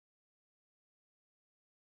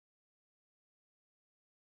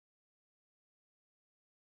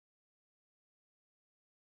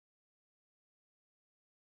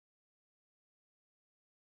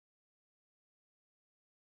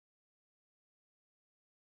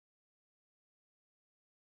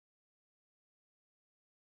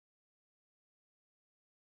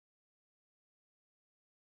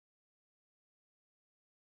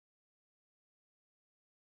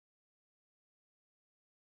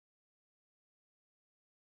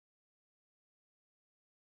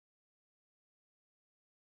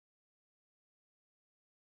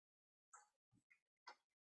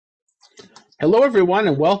Hello, everyone,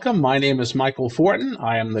 and welcome. My name is Michael Fortin.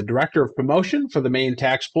 I am the Director of Promotion for the Maine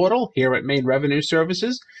Tax Portal here at Maine Revenue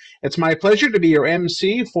Services. It's my pleasure to be your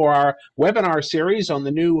MC for our webinar series on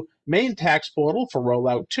the new Maine Tax Portal for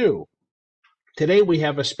Rollout 2. Today, we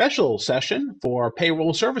have a special session for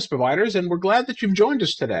payroll service providers, and we're glad that you've joined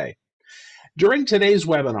us today. During today's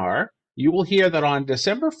webinar, you will hear that on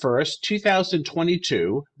December 1st,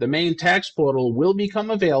 2022, the Maine Tax Portal will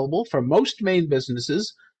become available for most Maine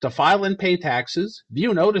businesses to file and pay taxes,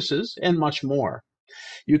 view notices, and much more.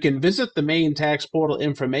 You can visit the Maine Tax Portal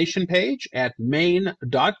information page at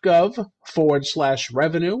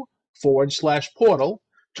maine.gov/revenue/portal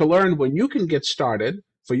to learn when you can get started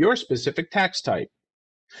for your specific tax type.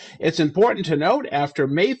 It's important to note after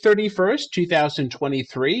May 31st,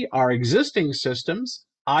 2023, our existing systems,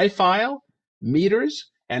 iFile, Meters,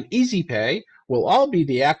 and EasyPay will all be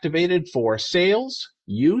deactivated for sales,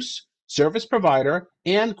 use, service provider,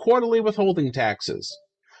 and quarterly withholding taxes.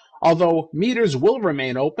 Although Meters will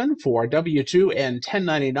remain open for W-2 and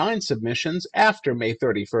 1099 submissions after May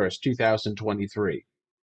 31st, 2023.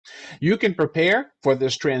 You can prepare for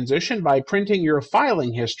this transition by printing your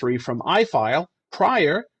filing history from iFile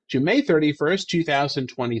prior to May 31st,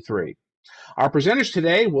 2023. Our presenters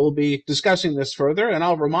today will be discussing this further, and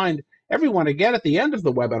I'll remind everyone again at the end of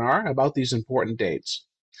the webinar about these important dates.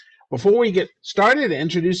 Before we get started and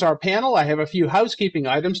introduce our panel, I have a few housekeeping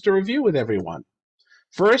items to review with everyone.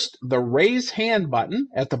 First, the raise hand button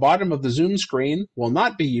at the bottom of the Zoom screen will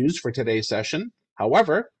not be used for today's session.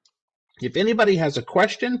 However, if anybody has a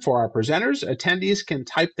question for our presenters, attendees can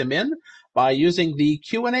type them in by using the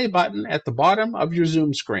Q&A button at the bottom of your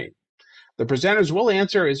Zoom screen. The presenters will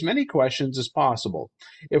answer as many questions as possible.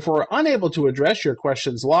 If we're unable to address your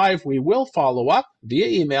questions live, we will follow up via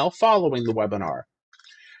email following the webinar.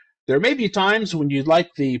 There may be times when you'd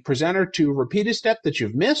like the presenter to repeat a step that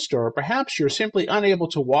you've missed, or perhaps you're simply unable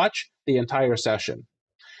to watch the entire session.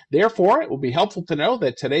 Therefore, it will be helpful to know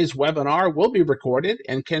that today's webinar will be recorded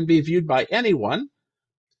and can be viewed by anyone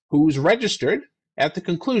who's registered at the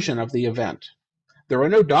conclusion of the event. There are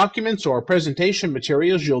no documents or presentation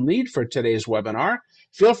materials you'll need for today's webinar.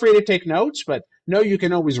 Feel free to take notes, but know you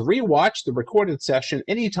can always re-watch the recorded session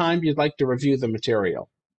anytime you'd like to review the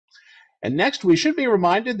material. And next, we should be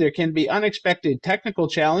reminded there can be unexpected technical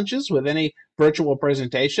challenges with any virtual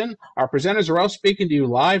presentation. Our presenters are all speaking to you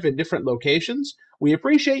live in different locations. We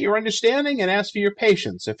appreciate your understanding and ask for your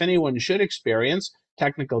patience if anyone should experience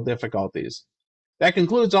technical difficulties. That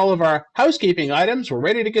concludes all of our housekeeping items. We're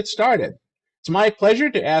ready to get started. It's my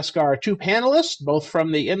pleasure to ask our two panelists, both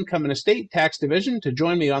from the Income and Estate Tax Division, to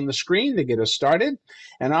join me on the screen to get us started.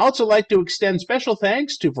 And I'd also like to extend special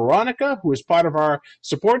thanks to Veronica, who is part of our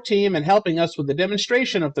support team and helping us with the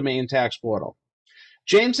demonstration of the Maine Tax Portal.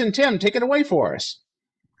 James and Tim, take it away for us.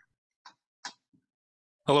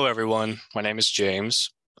 Hello, everyone. My name is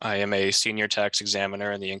James. I am a senior tax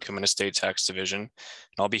examiner in the Income and Estate Tax Division,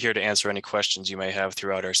 and I'll be here to answer any questions you may have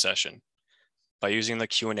throughout our session. By using the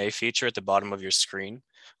Q&A feature at the bottom of your screen,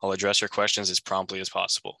 I'll address your questions as promptly as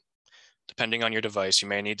possible. Depending on your device, you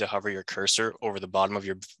may need to hover your cursor over the bottom of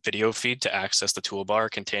your video feed to access the toolbar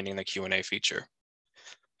containing the Q&A feature.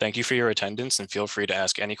 Thank you for your attendance, and feel free to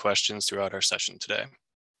ask any questions throughout our session today.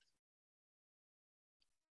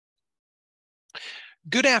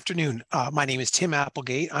 Good afternoon. My name is Tim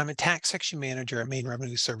Applegate. I'm a tax section manager at Maine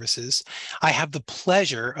Revenue Services. I have the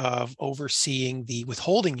pleasure of overseeing the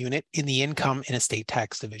withholding unit in the Income and Estate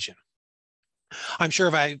Tax Division. I'm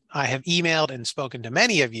sure I have emailed and spoken to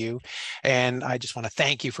many of you, and I just want to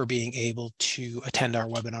thank you for being able to attend our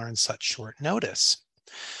webinar in such short notice.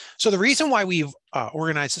 So the reason why we've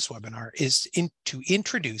organized this webinar is to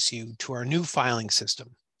introduce you to our new filing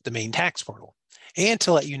system, the Maine Tax Portal, and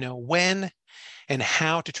to let you know when and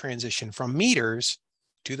how to transition from Meters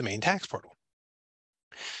to the Maine Tax Portal.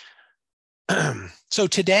 So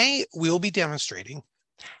today we'll be demonstrating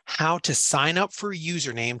how to sign up for a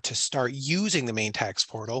username to start using the Maine Tax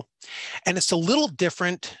Portal. And it's a little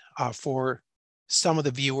different for some of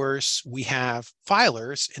the viewers. We have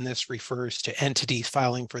filers, and this refers to entities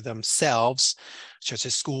filing for themselves, such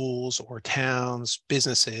as schools or towns,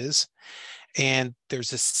 businesses. And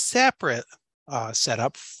there's a separate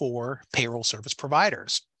setup for payroll service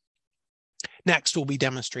providers. Next, we'll be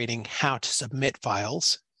demonstrating how to submit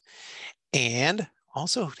files and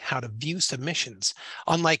also how to view submissions.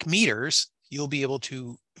 Unlike Meters, you'll be able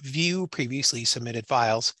to view previously submitted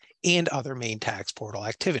files and other Maine Tax Portal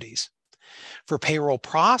activities. For payroll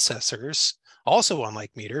processors, also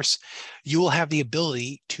unlike Meters, you will have the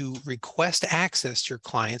ability to request access to your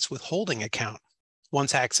client's withholding account.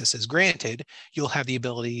 Once access is granted, you'll have the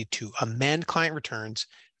ability to amend client returns,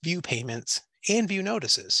 view payments, and view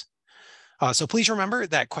notices. So please remember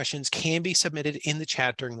that questions can be submitted in the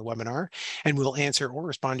chat during the webinar, and we'll answer or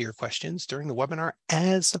respond to your questions during the webinar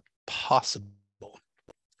as possible.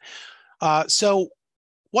 So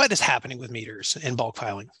what is happening with meters and bulk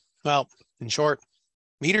filing? Well, in short,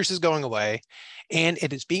 meters is going away, and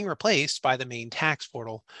it is being replaced by the main tax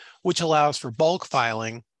portal, which allows for bulk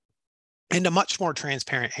filing and a much more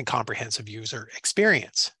transparent and comprehensive user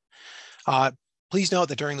experience. Please note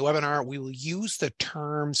that during the webinar, we will use the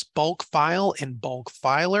terms bulk file and bulk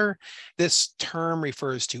filer. This term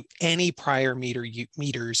refers to any prior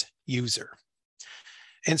meters user.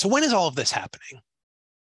 And so when is all of this happening?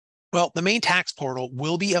 Well, the main tax portal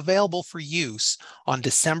will be available for use on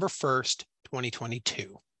December 1st,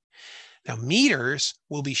 2022. Now, meters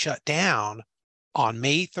will be shut down on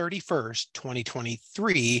May 31st,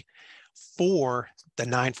 2023 for the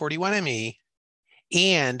 941ME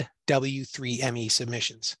and W3ME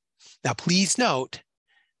submissions. Now, please note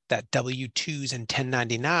that W2s and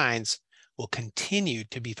 1099s will continue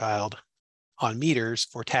to be filed on meters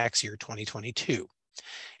for tax year 2022.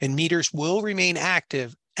 And meters will remain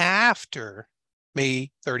active after May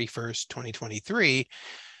 31st, 2023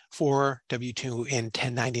 for W2 and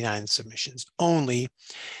 1099 submissions only.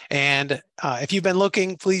 And if you've been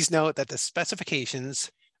looking, please note that the specifications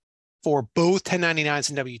for both 1099s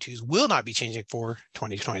and W2s will not be changing for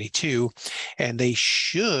 2022, and they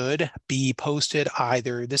should be posted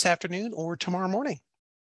either this afternoon or tomorrow morning.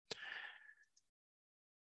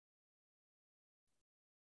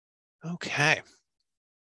 Okay,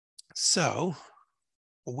 so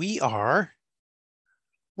we're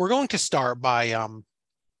going to start by,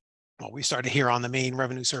 well, we started here on the main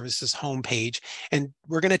Revenue Services homepage, and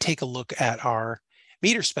we're going to take a look at our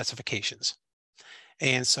meter specifications.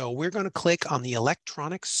 And so we're going to click on the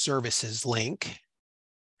electronic services link.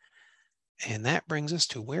 And that brings us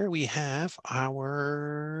to where we have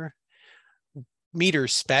our meter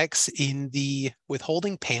specs in the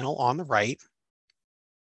withholding panel on the right.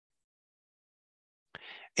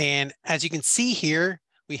 And as you can see here,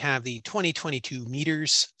 we have the 2022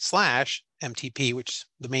 meters / MTP, which is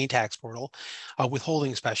the main tax portal,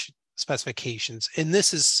 withholding specifications. And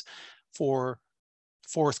this is for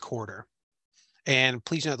fourth quarter. And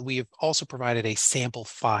please note that we have also provided a sample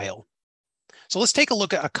file. So let's take a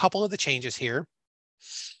look at a couple of the changes here.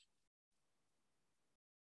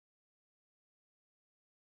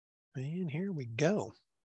 And here we go.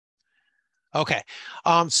 Okay,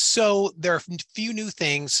 so there are a few new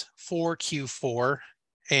things for Q4,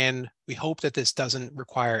 and we hope that this doesn't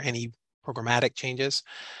require any programmatic changes.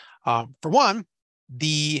 For one,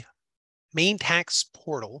 the main tax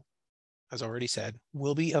portal, as already said,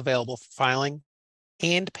 will be available for filing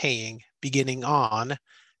and paying beginning on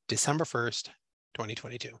December 1st,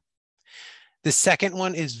 2022. The second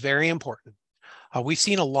one is very important. We've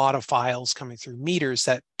seen a lot of files coming through meters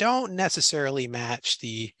that don't necessarily match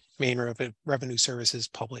the main Revenue Services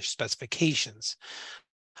published specifications.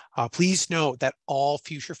 Please note that all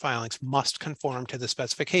future filings must conform to the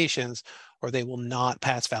specifications or they will not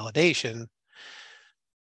pass validation.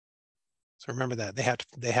 So remember that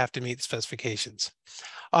they have to meet the specifications.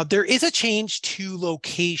 There is a change to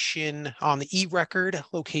location on the e-record,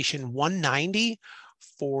 location 190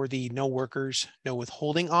 for the no workers, no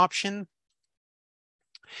withholding option.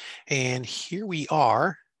 And here we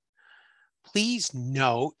are. Please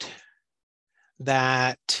note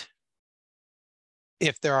that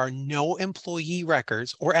if there are no employee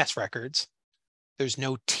records or S records, there's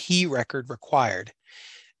no T record required.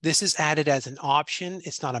 This is added as an option.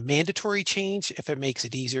 It's not a mandatory change. If it makes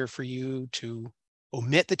it easier for you to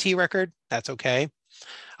omit the T record, that's okay.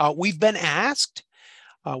 We've been asked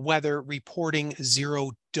whether reporting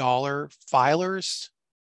 $0 filers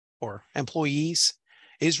or employees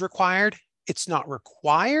is required. It's not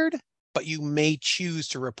required, but you may choose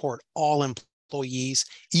to report all employees,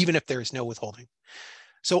 even if there is no withholding.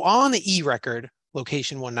 So on the e-record,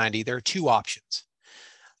 location 190, there are two options.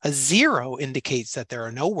 A 0 indicates that there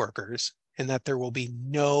are no workers and that there will be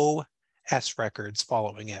no S records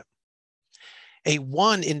following it. A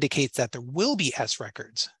 1 indicates that there will be S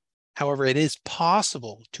records. However, it is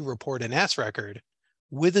possible to report an S record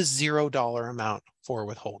with a $0 amount for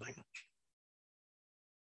withholding.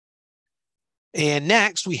 And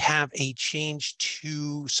next, we have a change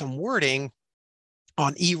to some wording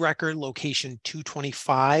on e-record location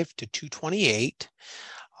 225 to 228.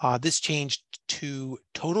 This changed to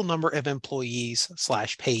total number of employees /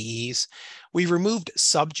 payees. We removed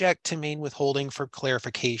subject to main withholding for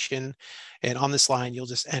clarification. And on this line, you'll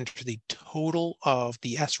just enter the total of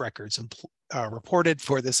the S records reported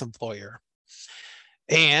for this employer.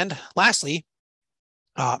 And lastly,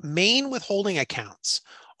 Main withholding accounts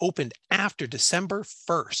opened after December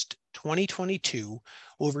 1st, 2022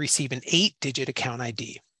 will receive an 8-digit account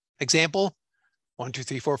ID. Example, 1, 2,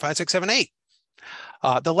 3, 4, 5, 6, 7, 8.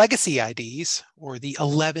 The legacy IDs, or the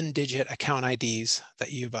 11-digit account IDs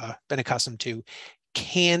that you've been accustomed to,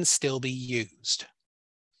 can still be used.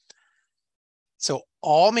 So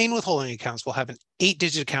all main withholding accounts will have an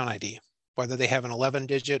 8-digit account ID, whether they have an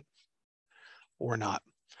 11-digit or not.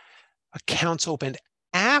 Accounts opened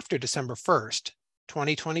after December 1st,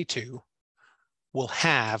 2022 will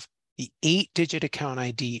have the 8-digit account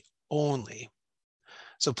ID only.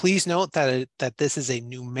 So please note that this is a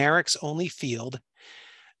numerics only field.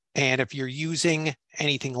 And if you're using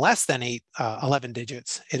anything less than 11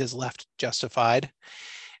 digits, it is left justified.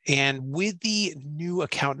 And with the new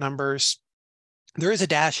account numbers, there is a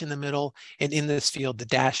dash in the middle, and in this field, the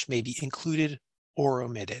dash may be included or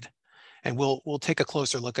omitted. And we'll take a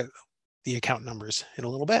closer look at the account numbers in a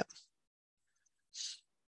little bit.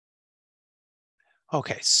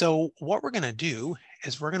 Okay, so what we're going to do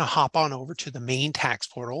is we're going to hop on over to the main tax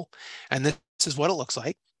portal, and this is what it looks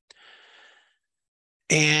like.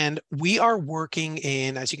 And we are working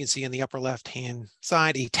in, as you can see in the upper left-hand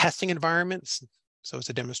side, a testing environment. So it's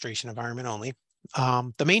a demonstration environment only.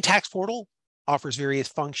 The main tax portal offers various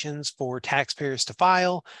functions for taxpayers to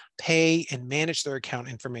file, pay, and manage their account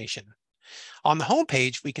information. On the home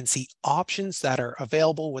page, we can see options that are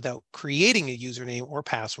available without creating a username or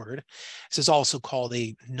password. This is also called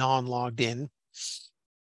a non-logged in.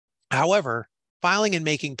 However, filing and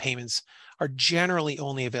making payments are generally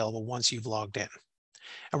only available once you've logged in.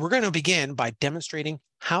 And we're going to begin by demonstrating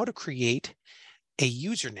how to create a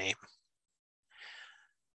username.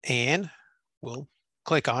 And we'll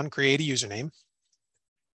click on Create a Username.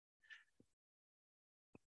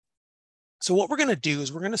 So what we're going to do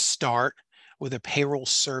is we're going to start with a payroll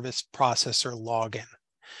service processor login.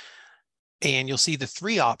 And you'll see the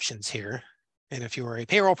 3 options here. And if you are a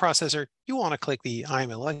payroll processor, you want to click the I'm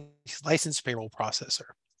a licensed payroll processor.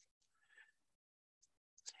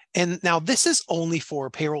 And now this is only for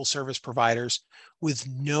payroll service providers with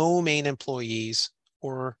no Maine employees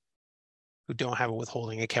or who don't have a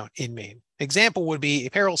withholding account in Maine. Example would be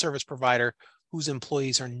a payroll service provider whose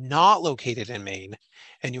employees are not located in Maine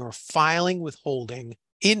and you are filing withholding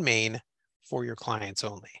in Maine for your clients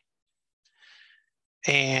only.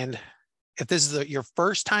 And if this is your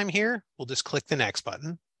first time here, we'll just click the next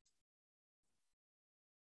button.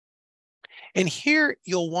 And here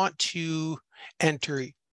you'll want to enter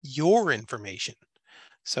your information.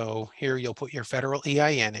 So here you'll put your federal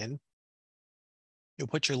EIN in. You'll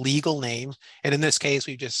put your legal name. And in this case,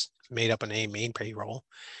 we've just made up a name, Maine Payroll.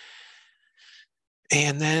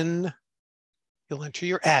 And then you'll enter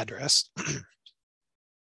your address.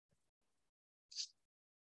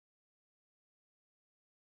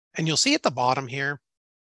 And you'll see at the bottom here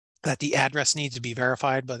that the address needs to be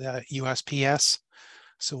verified by the USPS.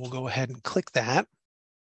 So we'll go ahead and click that.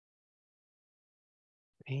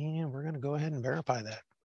 And we're going to go ahead and verify that.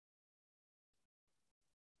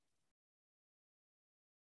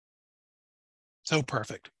 So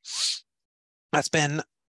perfect. That's been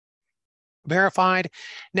verified.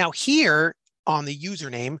 Now here on the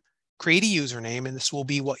username, create a username, and this will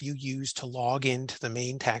be what you use to log into the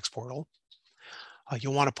main tax portal.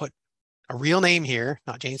 You'll want to put a real name here,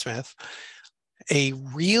 not Jane Smith, a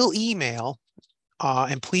real email,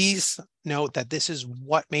 and please note that this is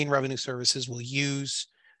what Maine Revenue Services will use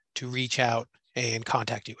to reach out and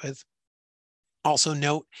contact you with. Also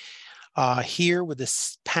note here with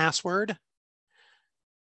this password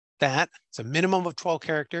that it's a minimum of 12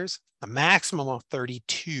 characters, a maximum of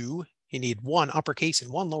 32. You need 1 uppercase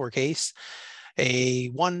and 1 lowercase, a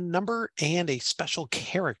 1 number, and a special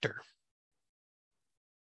character.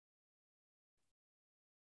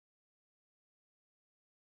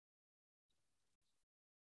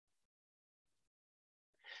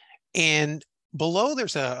 And below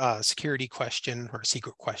there's a security question or a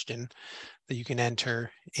secret question that you can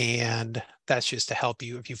enter. And that's just to help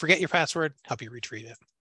you, if you forget your password, help you retrieve it.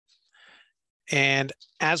 And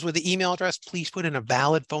as with the email address, please put in a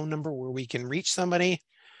valid phone number where we can reach somebody.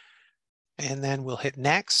 And then we'll hit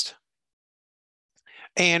next.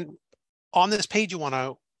 And on this page, you want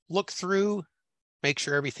to look through, make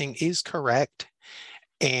sure everything is correct.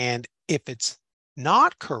 And if it's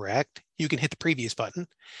not correct, you can hit the previous button.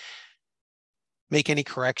 Make any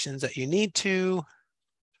corrections that you need to.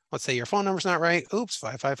 Let's say your phone number's not right. Oops,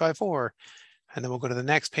 5554. And then we'll go to the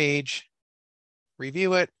next page,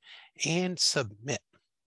 review it, and submit.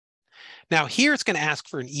 Now here it's going to ask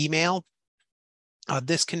for an email.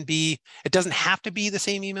 This can be, it doesn't have to be the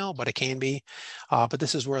same email, but it can be. But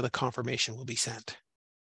this is where the confirmation will be sent.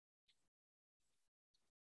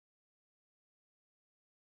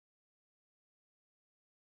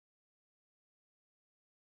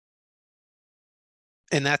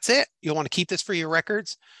 And that's it. You'll want to keep this for your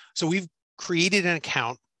records. So we've created an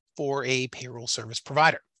account for a payroll service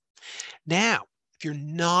provider. Now, if you're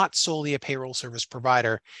not solely a payroll service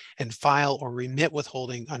provider and file or remit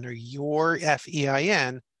withholding under your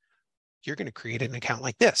FEIN, you're going to create an account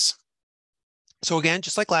like this. So again,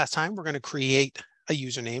 just like last time, we're going to create a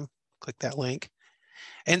username. Click that link.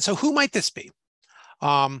 And so who might this be?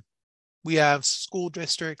 We have school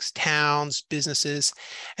districts, towns, businesses,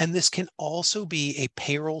 and this can also be a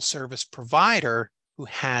payroll service provider who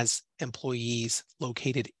has employees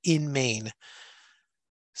located in Maine.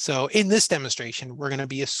 So in this demonstration, we're going to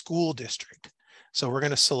be a school district. So we're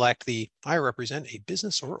going to select I represent a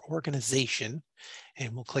business or organization,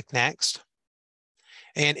 and we'll click next.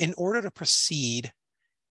 And in order to proceed,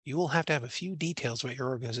 you will have to have a few details about your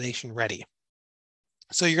organization ready.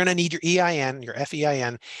 So you're going to need your EIN, your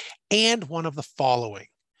FEIN, and one of the following: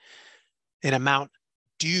 an amount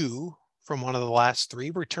due from one of the last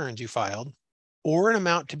 3 returns you filed, or an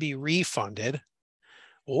amount to be refunded,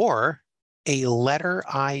 or a letter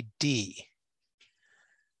ID.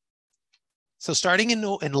 So starting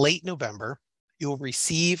in late November, you'll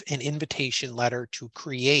receive an invitation letter to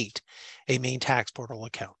create a Maine Tax Portal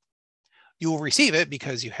account. You will receive it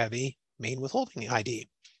because you have a Maine withholding ID.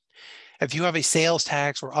 If you have a sales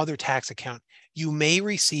tax or other tax account, you may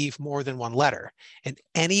receive more than one letter, and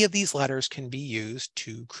any of these letters can be used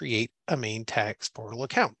to create a Maine Tax Portal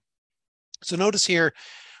account. So notice here,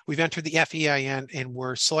 we've entered the FEIN and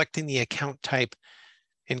we're selecting the account type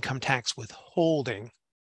income tax withholding.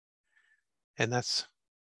 And that's,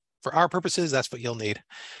 for our purposes, that's what you'll need.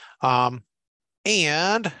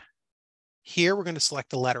 And here we're going to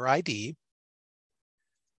select the letter ID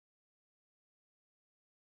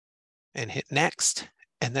and hit next.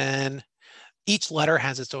 And then each letter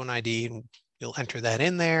has its own ID, and you'll enter that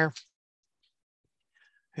in there.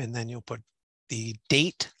 And then you'll put the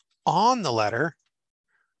date on the letter,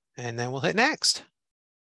 and then we'll hit next.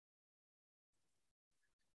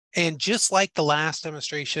 And just like the last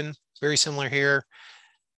demonstration, very similar here,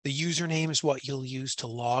 the username is what you'll use to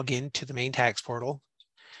log into the Maine Tax Portal.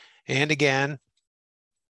 And again,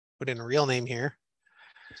 put in a real name here,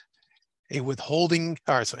 an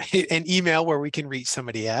email where we can reach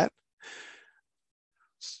somebody at.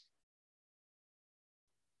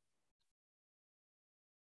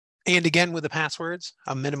 And again, with the passwords,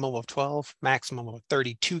 a minimum of 12, maximum of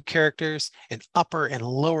 32 characters, an upper and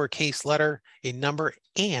lowercase letter, a number,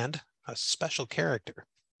 and a special character.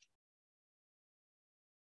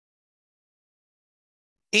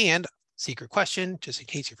 And secret question, just in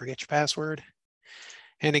case you forget your password.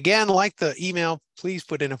 And again, like the email, please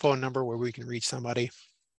put in a phone number where we can reach somebody.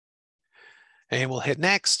 And we'll hit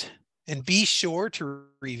next, and be sure to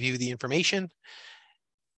review the information.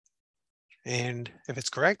 And if it's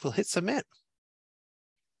correct, we'll hit submit.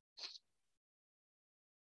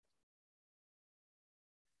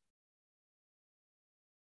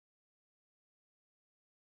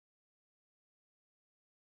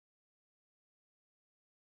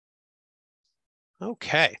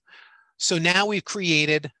 Okay, so now we've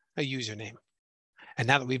created a username. And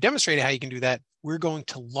now that we've demonstrated how you can do that, we're going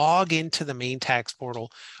to log into the Maine Tax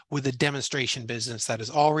Portal with a demonstration business that has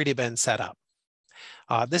already been set up.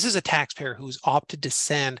 This is a taxpayer who's opted to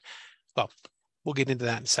send, well, we'll get into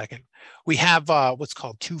that in a second. We have what's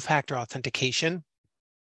called two-factor authentication.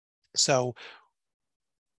 So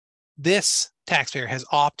this taxpayer has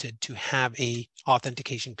opted to have a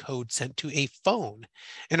authentication code sent to a phone.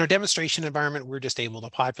 In our demonstration environment, we're just able to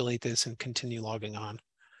populate this and continue logging on.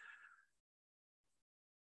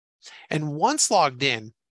 And once logged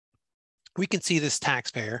in, we can see this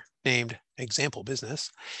taxpayer named Example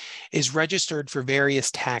Business is registered for various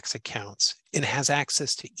tax accounts and has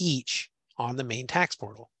access to each on the Maine Tax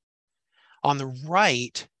Portal. On the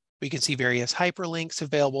right, we can see various hyperlinks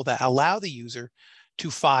available that allow the user to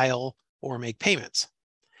file or make payments.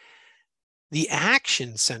 The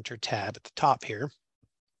Action Center tab at the top here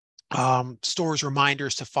stores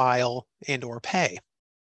reminders to file and or pay.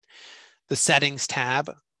 The Settings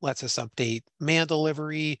tab lets us update mail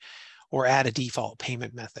delivery or add a default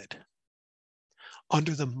payment method.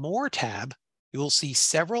 Under the More tab, you will see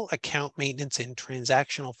several account maintenance and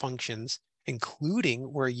transactional functions, including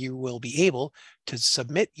where you will be able to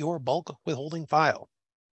submit your bulk withholding file.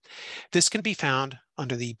 This can be found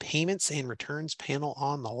under the Payments and Returns panel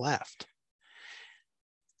on the left.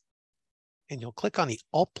 And you'll click on the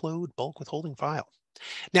Upload Bulk Withholding File.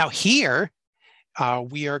 Now here,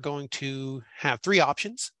 we are going to have 3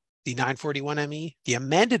 options: the 941ME, the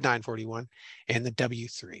amended 941, and the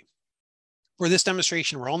W3. For this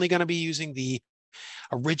demonstration, we're only going to be using the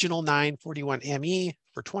original 941ME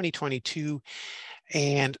for 2022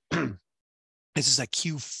 And this is a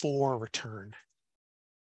Q4 return.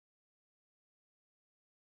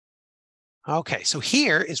 Okay, so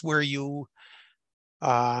here is where you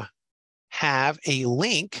have a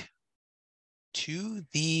link to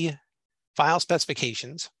the file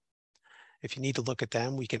specifications. If you need to look at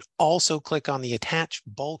them, we can also click on the attach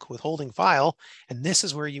bulk withholding file, and this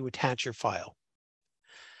is where you attach your file.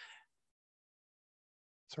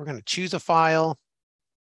 So we're going to choose a file,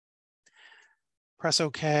 press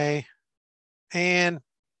OK, and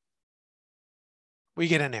we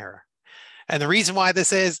get an error. And the reason why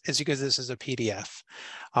this is because this is a PDF.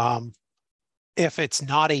 If it's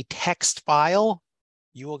not a text file,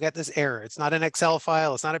 you will get this error. It's not an Excel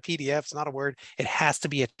file, it's not a PDF, it's not a Word, it has to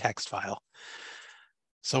be a text file.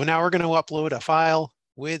 So now we're going to upload a file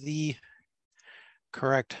with the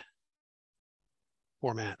correct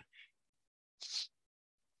format.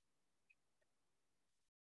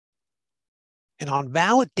 And on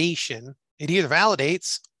validation, it either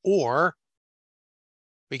validates or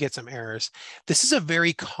we get some errors. This is a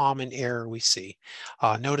very common error we see.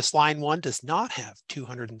 Notice line 1 does not have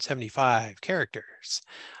 275 characters.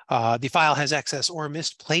 The file has excess or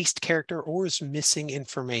misplaced character or is missing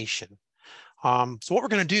information. So what we're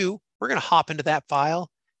going to do, we're going to hop into that file,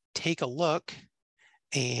 take a look,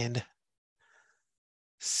 and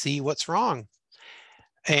see what's wrong.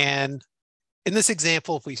 And in this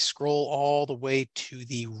example, if we scroll all the way to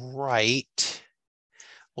the right,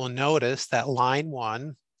 we'll notice that line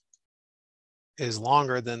 1 is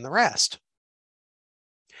longer than the rest.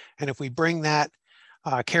 And if we bring that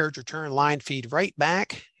carriage return line feed right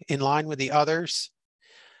back in line with the others,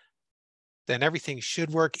 then everything should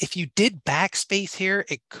work. If you did backspace here,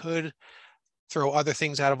 it could throw other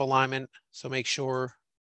things out of alignment. So make sure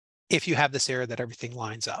if you have this error that everything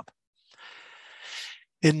lines up.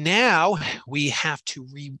 And now we have to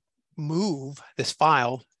remove this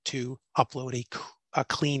file to upload a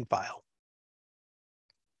clean file.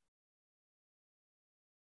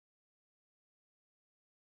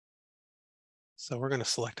 So we're going to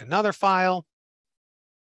select another file,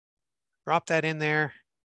 drop that in there.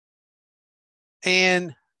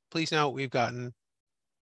 And please note, we've gotten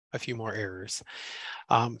a few more errors.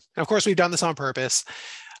 Of course, we've done this on purpose.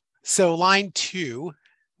 So line 2,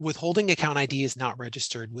 withholding account ID is not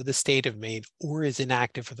registered with the state of Maine or is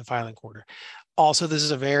inactive for the filing quarter. Also, this is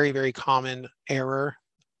a very, very common error.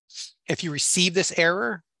 If you receive this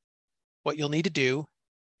error, what you'll need to do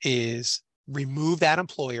is remove that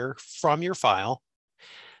employer from your file,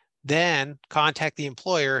 then contact the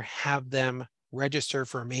employer, have them register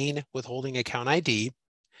for Maine withholding account ID.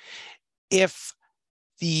 If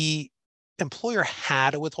the employer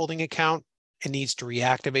had a withholding account and needs to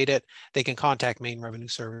reactivate it, they can contact Maine Revenue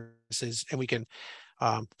Services and we can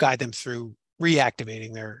guide them through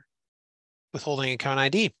reactivating their withholding account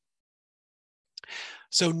ID.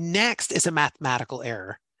 So next is a mathematical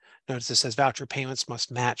error. Notice it says voucher payments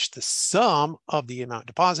must match the sum of the amount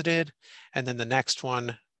deposited. And then the next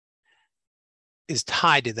one is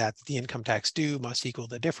tied to that. The income tax due must equal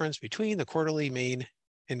the difference between the quarterly Maine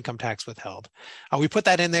income tax withheld. We put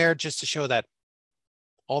that in there just to show that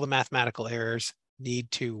all the mathematical errors need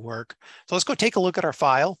to work. So let's go take a look at our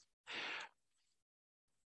file.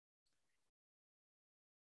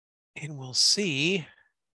 And we'll see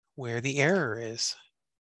where the error is.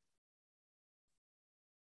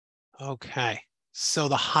 Okay, so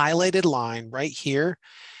the highlighted line right here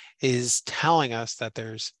is telling us that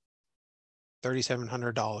there's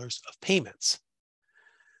 $3,700 of payments,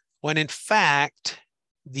 when in fact,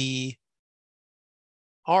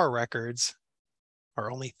 our records are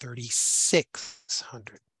only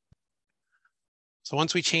 3,600. So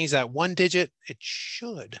once we change that one digit, it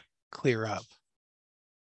should clear up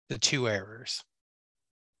the 2 errors.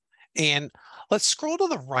 And let's scroll to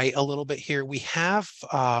the right a little bit here. We have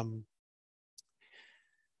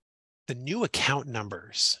the new account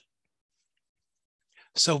numbers.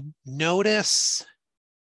 So notice,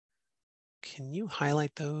 can you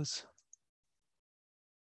highlight those?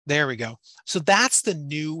 There we go. So that's the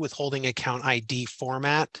new withholding account ID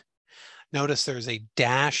format. Notice there's a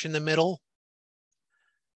dash in the middle.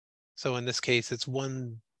 So in this case, it's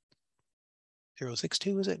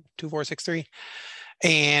 1062, is it? 2463.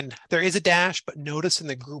 And there is a dash, but notice in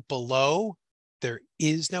the group below, there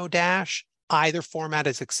is no dash. Either format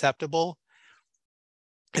is acceptable.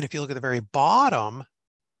 And if you look at the very bottom,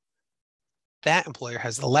 that employer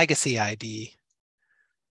has the legacy ID,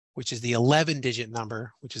 which is the 11-digit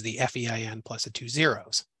number, which is the FEIN plus the 2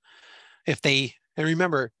 zeros. And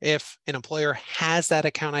remember, if an employer has that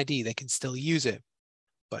account ID, they can still use it.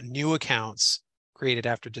 But new accounts created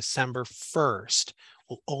after December 1st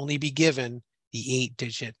will only be given the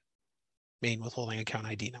 8-digit main withholding account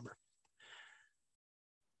ID number.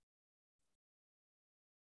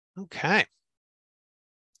 Okay.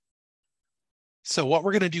 So what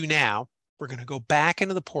we're going to do now, we're going to go back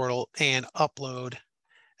into the portal and upload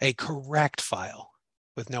a correct file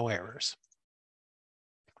with no errors.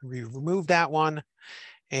 We remove that one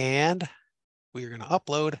and we are going to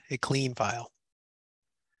upload a clean file.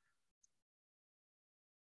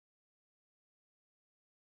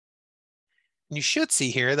 And you should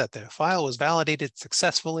see here that the file was validated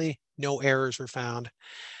successfully, no errors were found,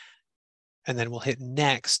 and then we'll hit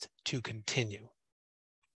next to continue.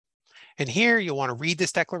 And here you'll want to read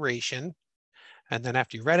this declaration, and then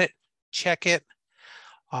after you read it, check it.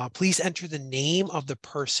 Please enter the name of the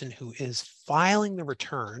person who is filing the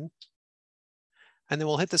return, and then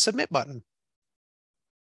we'll hit the submit button.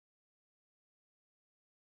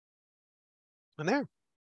 And there,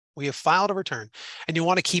 we have filed a return, and you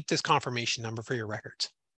want to keep this confirmation number for your records.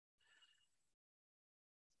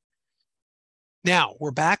 Now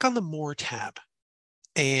we're back on the More tab,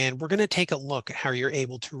 and we're going to take a look at how you're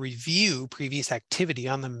able to review previous activity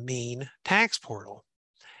on the main tax portal.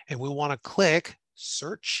 And we want to click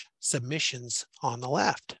Search Submissions on the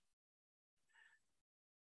left.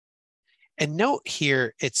 And note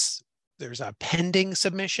here, there's a pending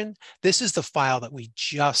submission. This is the file that we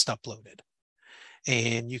just uploaded.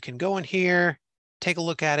 And you can go in here, take a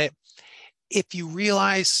look at it. If you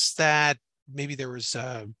realize that maybe there was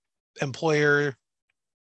an employer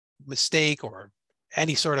mistake or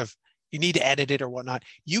any sort of, you need to edit it or whatnot,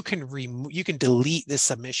 you can delete this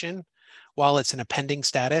submission while it's in a pending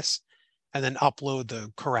status and then upload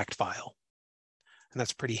the correct file. And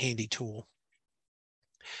that's a pretty handy tool.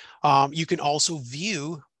 You can also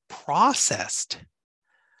view processed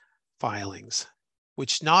filings,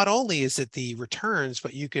 which not only is it the returns,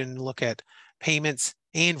 but you can look at payments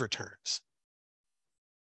and returns.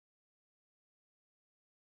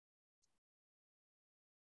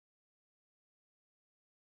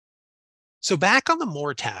 So back on the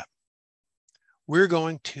More tab, we're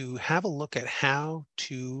going to have a look at how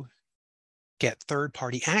to get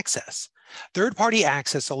third-party access. Third-party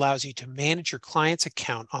access allows you to manage your client's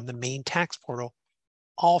account on the main tax portal,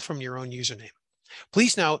 all from your own username.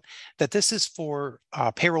 Please note that this is for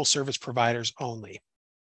payroll service providers only.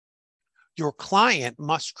 Your client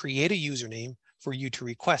must create a username for you to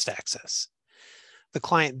request access. The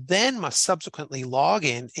client then must subsequently log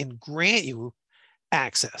in and grant you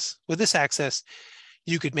access. With this access,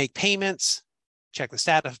 you could make payments, check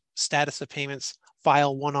the status of payments,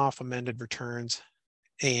 file one-off amended returns,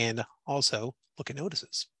 and also look at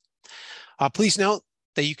notices. Please note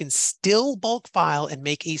that you can still bulk file and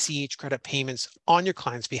make ACH credit payments on your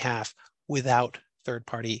client's behalf without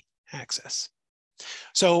third-party access.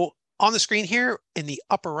 So on the screen here in the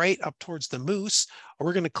upper right up towards the moose,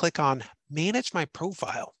 we're going to click on Manage My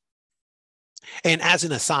Profile. And as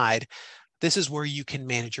an aside, this is where you can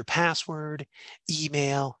manage your password,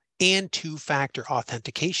 email, and two-factor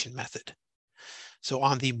authentication method. So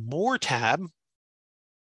on the More tab,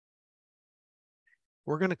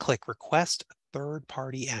 we're going to click Request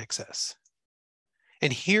Third-Party Access.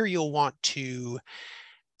 And here you'll want to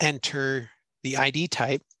enter the ID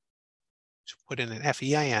type, so put in an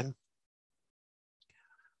FEIN.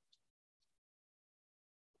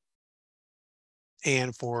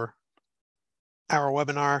 And for our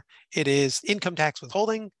webinar, it is income tax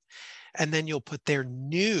withholding, and then you'll put their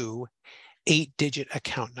new 8-digit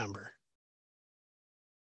account number.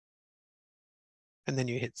 And then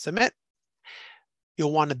you hit submit.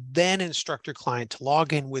 You'll want to then instruct your client to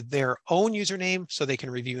log in with their own username so they can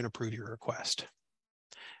review and approve your request.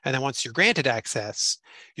 And then once you're granted access,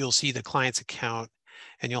 you'll see the client's account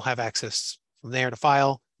and you'll have access from there to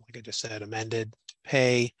file, like I just said, amended,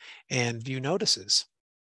 pay, and view notices.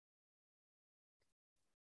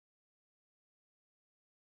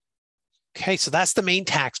 Okay, so that's the main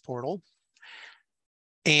tax portal.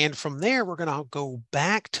 And from there, we're going to go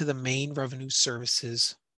back to the main revenue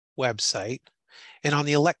services website. And on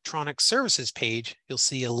the electronic services page, you'll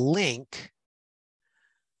see a link.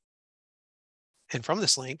 And from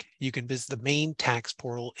this link, you can visit the main tax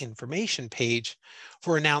portal information page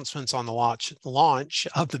for announcements on the launch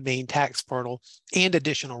of the main tax portal and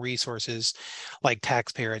additional resources like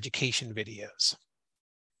taxpayer education videos.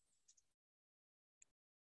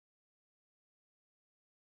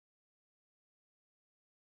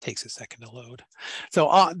 Takes a second to load.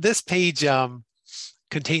 So this page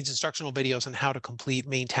contains instructional videos on how to complete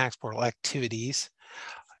main tax portal activities,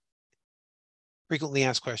 frequently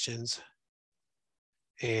asked questions,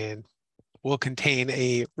 and will contain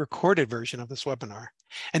a recorded version of this webinar.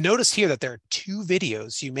 And notice here that there are 2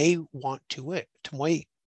 videos you may want to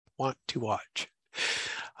watch.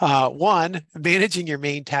 1, managing your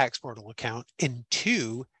main tax portal account, and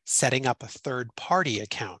 2, setting up a third-party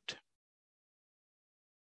account.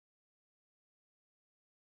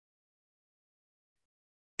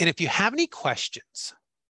 And if you have any questions,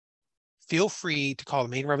 feel free to call the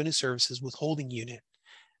Maine Revenue Services Withholding Unit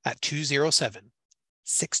at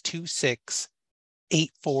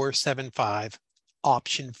 207-626-8475,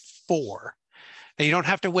 option 4. Now, you don't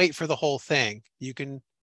have to wait for the whole thing. You can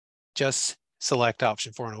just select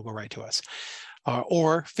option 4 and it'll go right to us.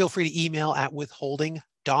 Or feel free to email at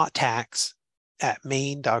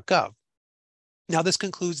withholding.tax@maine.gov. Now, this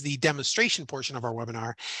concludes the demonstration portion of our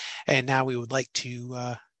webinar. And now we would like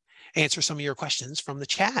to answer some of your questions from the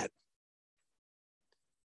chat.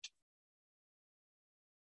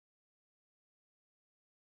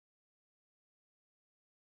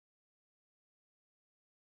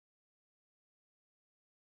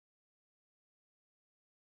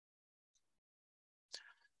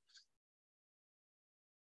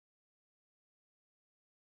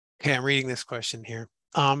 Okay, I'm reading this question here.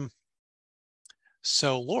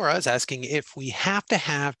 So Laura is asking if we have to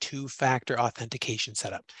have 2-factor authentication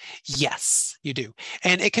set up. Yes, you do.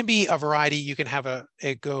 And it can be a variety. You can have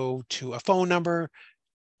it go to a phone number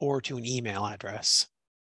or to an email address.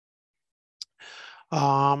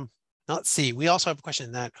 Let's see. We also have a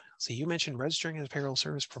question that, so you mentioned registering as a payroll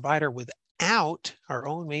service provider without our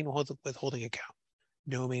own main withholding account,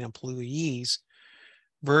 no main employees,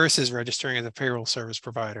 versus registering as a payroll service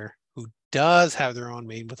provider who does have their own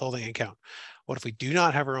main withholding account. What if we do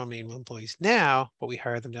not have our own main employees now, but we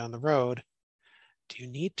hire them down the road? Do you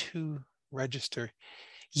need to register?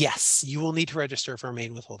 Yes, you will need to register for a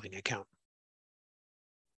main withholding account.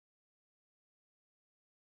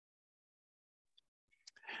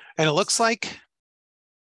 And it looks like,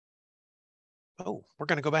 oh, we're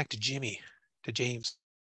going to go back to James.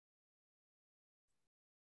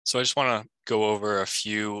 So I just want to go over a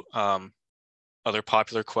few other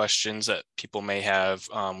popular questions that people may have.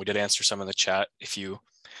 We did answer some in the chat. If you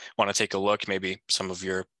want to take a look, maybe some of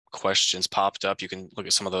your questions popped up, you can look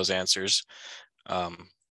at some of those answers.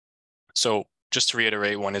 So just to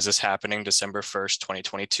reiterate, when is this happening? December 1st,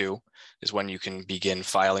 2022 is when you can begin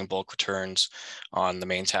filing bulk returns on the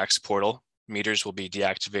main tax portal. Meters will be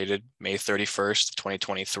deactivated May 31st,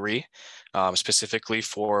 2023, specifically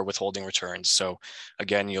for withholding returns. So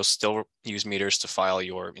again, you'll still use meters to file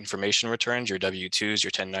your information returns, your W-2s,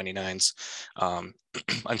 your 1099s,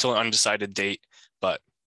 until an undecided date, but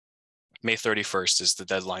May 31st is the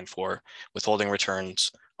deadline for withholding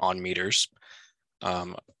returns on meters.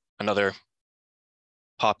 Another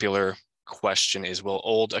popular question is, will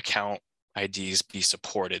old account IDs be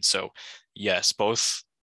supported? So yes, both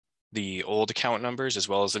the old account numbers as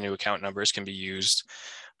well as the new account numbers can be used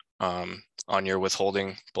on your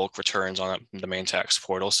withholding bulk returns on the main tax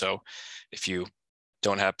portal. So if you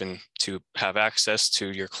don't happen to have access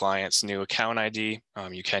to your client's new account ID,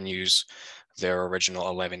 you can use their original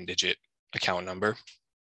 11-digit account number.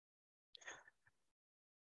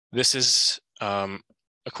 This is a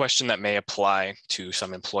question that may apply to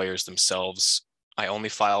some employers themselves. I only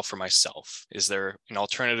file for myself. Is there an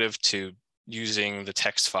alternative to using the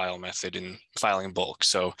text file method in filing bulk?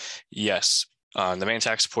 So yes, the main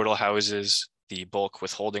tax portal houses the bulk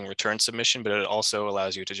withholding return submission, but it also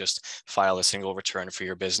allows you to just file a single return for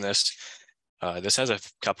your business. This has a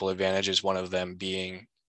couple advantages, one of them being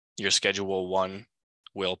your Schedule 1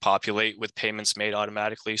 will populate with payments made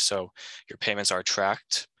automatically, so your payments are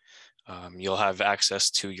tracked. You'll have access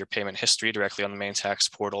to your payment history directly on the main tax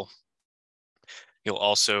portal. You'll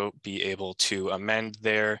also be able to amend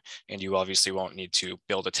there, and you obviously won't need to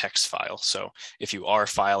build a text file. So if you are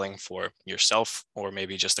filing for yourself or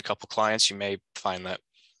maybe just a couple clients, you may find that,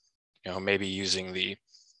 maybe using the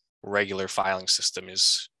regular filing system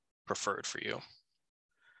is preferred for you.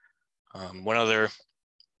 One other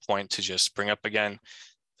point to just bring up again,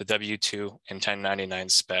 the W-2 and 1099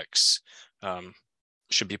 specs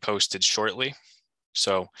should be posted shortly.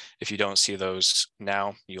 So if you don't see those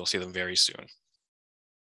now, you'll see them very soon.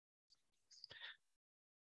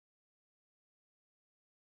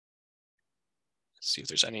 Let's see if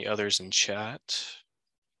there's any others in chat.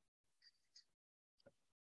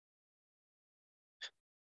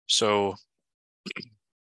 So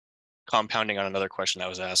compounding on another question that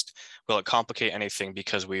was asked, will it complicate anything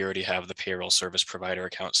because we already have the payroll service provider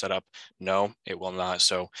account set up? No, it will not.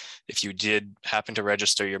 So if you did happen to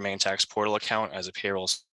register your main tax portal account as a payroll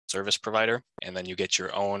service provider, and then you get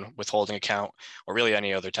your own withholding account, or really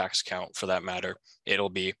any other tax account for that matter, it'll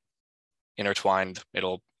be intertwined.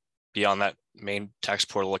 It'll be on that main tax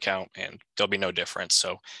portal account and there'll be no difference.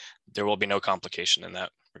 So there will be no complication in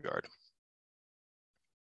that regard.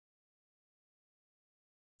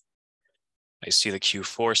 I see the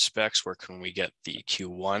Q4 specs. Where can we get the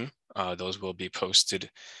Q1? Those will be posted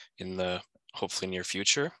in the hopefully near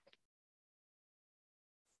future.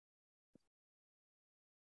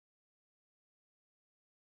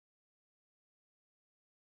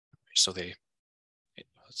 So let's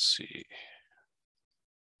see.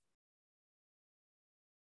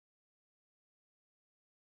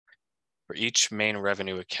 For each main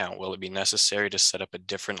revenue account, will it be necessary to set up a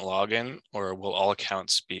different login, or will all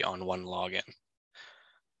accounts be on one login?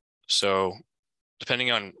 So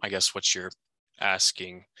depending on, I guess, what you're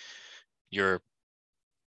asking,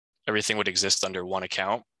 everything would exist under one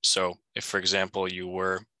account. So if, for example, you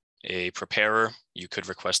were a preparer, you could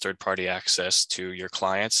request third-party access to your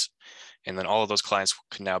clients, and then all of those clients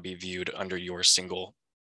can now be viewed under your single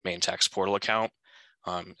main tax portal account.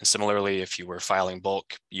 And similarly, if you were filing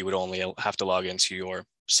bulk, you would only have to log into your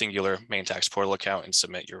singular main tax portal account and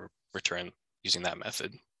submit your return using that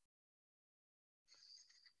method.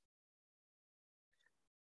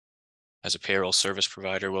 As a payroll service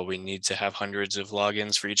provider, will we need to have hundreds of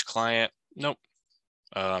logins for each client? Nope.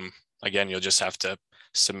 Again, you'll just have to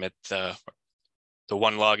submit the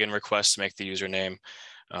one login request to make the username.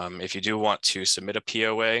 If you do want to submit a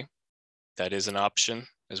POA, that is an option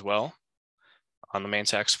as well on the main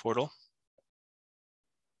tax portal.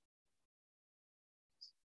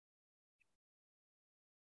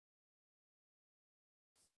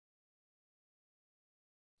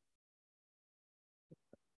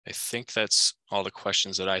 I think that's all the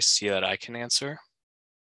questions that I see that I can answer.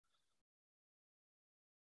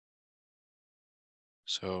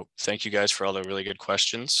 So thank you guys for all the really good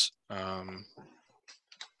questions.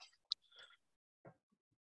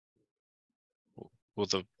 Will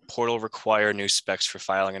the portal require new specs for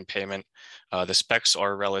filing and payment? The specs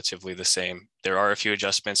are relatively the same. There are a few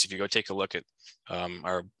adjustments. If you go take a look at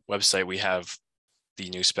our website, we have the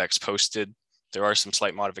new specs posted. There are some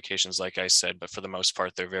slight modifications, like I said, but for the most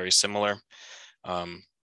part, they're very similar. And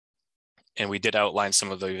we did outline some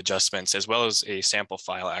of the adjustments, as well as a sample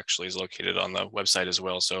file actually is located on the website as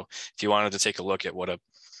well. So if you wanted to take a look at what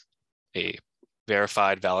a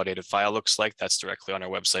verified, validated file looks like, that's directly on our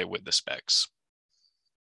website with the specs.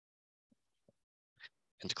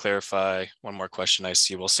 And to clarify, one more question I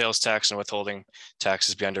see, will sales tax and withholding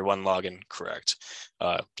taxes be under one login? Correct.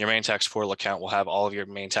 Your main tax portal account will have all of your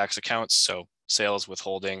main tax accounts. So sales,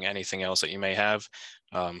 withholding, anything else that you may have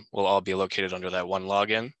will all be located under that one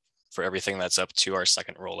login for everything that's up to our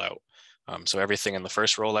second rollout. So everything in the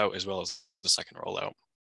first rollout as well as the second rollout.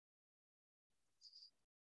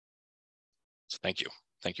 So thank you.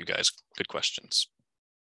 Thank you guys. Good questions.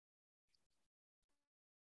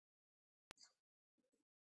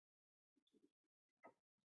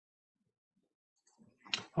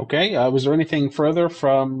 Okay, was there anything further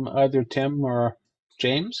from either Tim or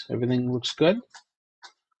James? Everything looks good?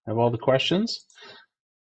 Have all the questions?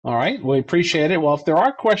 All right, we appreciate it. Well, if there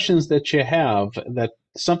are questions that you have, that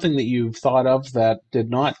something that you've thought of that did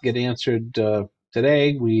not get answered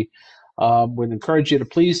today, we would encourage you to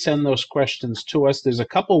please send those questions to us. There's a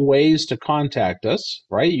couple ways to contact us,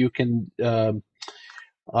 right? You can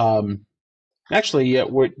actually,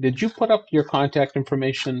 did you put up your contact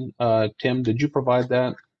information, Tim? Did you provide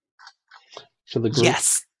that to the group?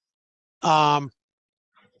 Yes.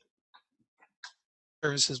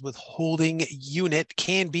 Services withholding unit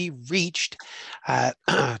can be reached at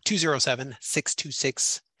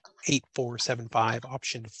 207-626-8475,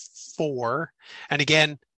 option 4. And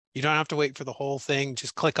again, you don't have to wait for the whole thing.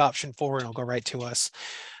 Just click option 4 and it'll go right to us.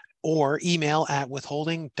 Or email at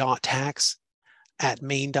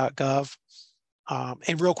withholding.tax@maine.gov.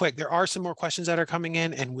 And real quick, there are some more questions that are coming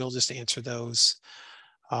in, and we'll just answer those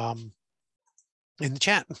in the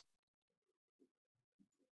chat.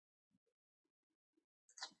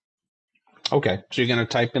 Okay, so you're going to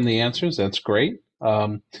type in the answers. That's great.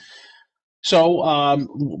 So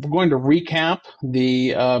we're going to recap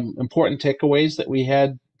the important takeaways that we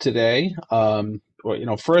had today.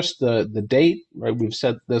 First the date. Right, we've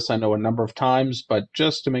said this I know a number of times, but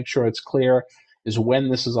just to make sure it's clear, is when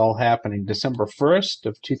this is all happening. December 1st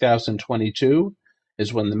of 2022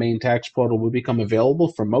 is when the Maine tax portal will become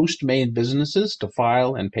available for most Maine businesses to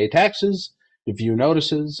file and pay taxes, to view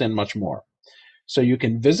notices, and much more. So you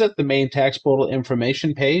can visit the Maine tax portal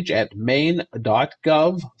information page at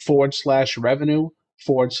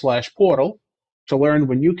maine.gov/revenue/portal to learn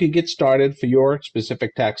when you can get started for your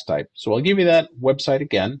specific tax type. So I'll give you that website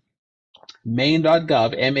again.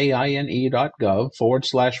 maine.gov,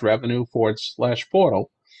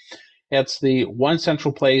 maine.gov/revenue/portal. It's the one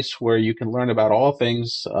central place where you can learn about all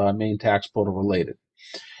things Maine tax portal related.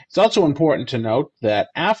 It's also important to note that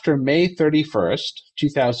after May 31st,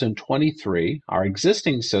 2023, our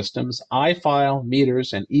existing systems, iFile,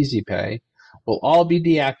 Meters, and EasyPay, will all be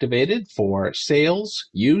deactivated for sales,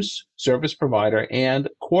 use, service provider, and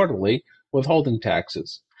quarterly withholding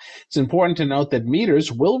taxes. It's important to note that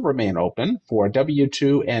Meters will remain open for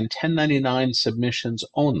W-2 and 1099 submissions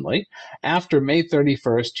only after May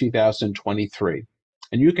 31st, 2023.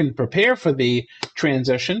 And you can prepare for the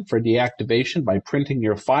transition for deactivation by printing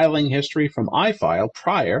your filing history from iFile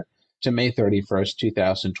prior to May 31st,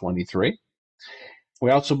 2023. We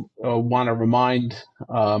also want to remind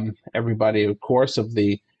everybody, of course, of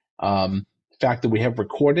the fact that we have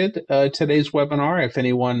recorded today's webinar. If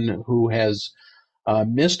anyone who has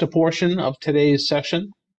missed a portion of today's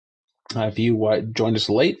session, if you joined us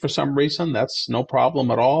late for some reason, that's no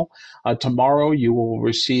problem at all. Tomorrow you will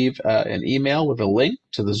receive an email with a link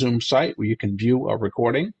to the Zoom site where you can view a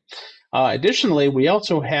recording. Additionally, we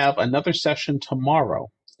also have another session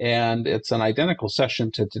tomorrow, and it's an identical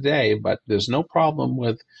session to today, but there's no problem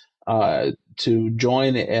with to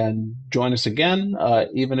join us again,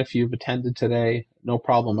 even if you've attended today, no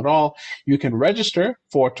problem at all. You can register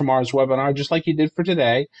for tomorrow's webinar just like you did for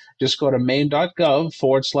today. Just go to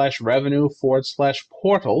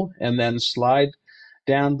maine.gov/revenue/portal and then slide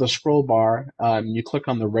down the scroll bar. You click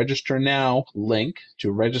on the Register Now link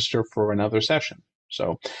to register for another session.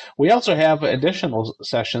 So we also have additional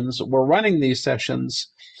sessions. We're running these sessions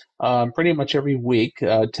pretty much every week.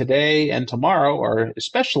 Today and tomorrow are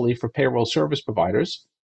especially for payroll service providers,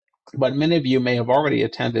 but many of you may have already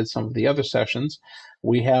attended some of the other sessions.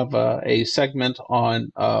 We have a segment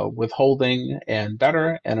on withholding and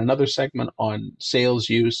better, and another segment on sales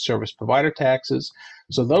use service provider taxes.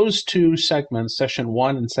 So those two segments, session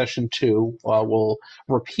 1 and session 2, will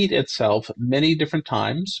repeat itself many different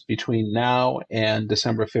times between now and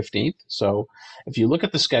December 15th. So if you look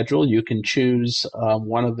at the schedule, you can choose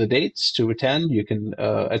one of the dates to attend. You can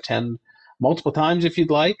attend multiple times if you'd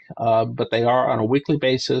like, but they are on a weekly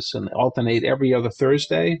basis and alternate every other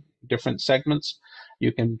Thursday, different segments.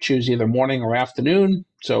 You can choose either morning or afternoon.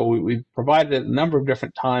 So we've provided a number of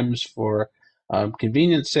different times for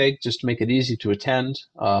convenience sake, just to make it easy to attend.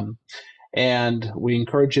 And we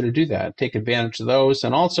encourage you to do that, take advantage of those.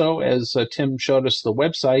 And also, as Tim showed us the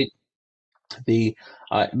website, the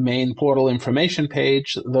main portal information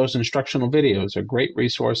page, those instructional videos are great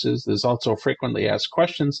resources. There's also frequently asked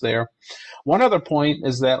questions there. One other point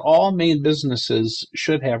is that all Maine businesses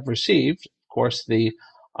should have received, of course, the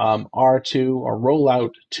R2 or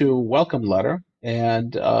Rollout 2 welcome letter.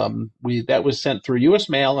 And that was sent through U.S.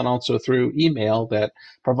 mail and also through email that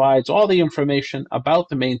provides all the information about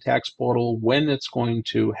the Maine tax portal, when it's going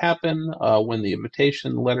to happen, when the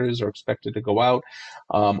invitation letters are expected to go out,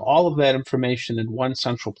 all of that information in one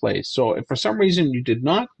central place. So if for some reason you did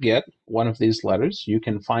not get one of these letters, you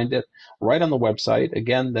can find it right on the website.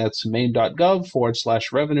 Again, that's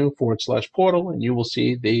maine.gov/revenue/portal, and you will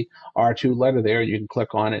see the R2 letter there. You can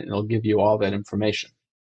click on it and it'll give you all that information.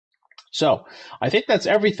 So I think that's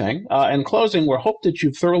everything. In closing, we hope that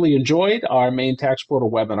you've thoroughly enjoyed our Maine Tax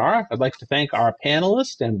Portal webinar. I'd like to thank our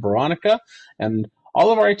panelists and Veronica and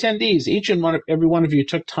all of our attendees. Each and every one of you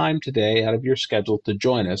took time today out of your schedule to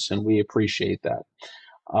join us, and we appreciate that.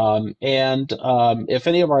 If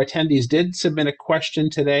any of our attendees did submit a question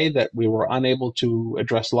today that we were unable to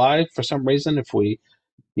address live for some reason, if we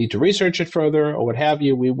need to research it further or what have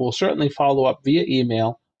you, we will certainly follow up via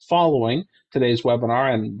email following today's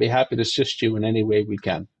webinar and be happy to assist you in any way we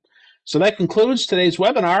can. So that concludes today's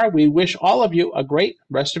webinar. We wish all of you a great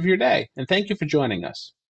rest of your day, and thank you for joining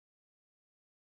us.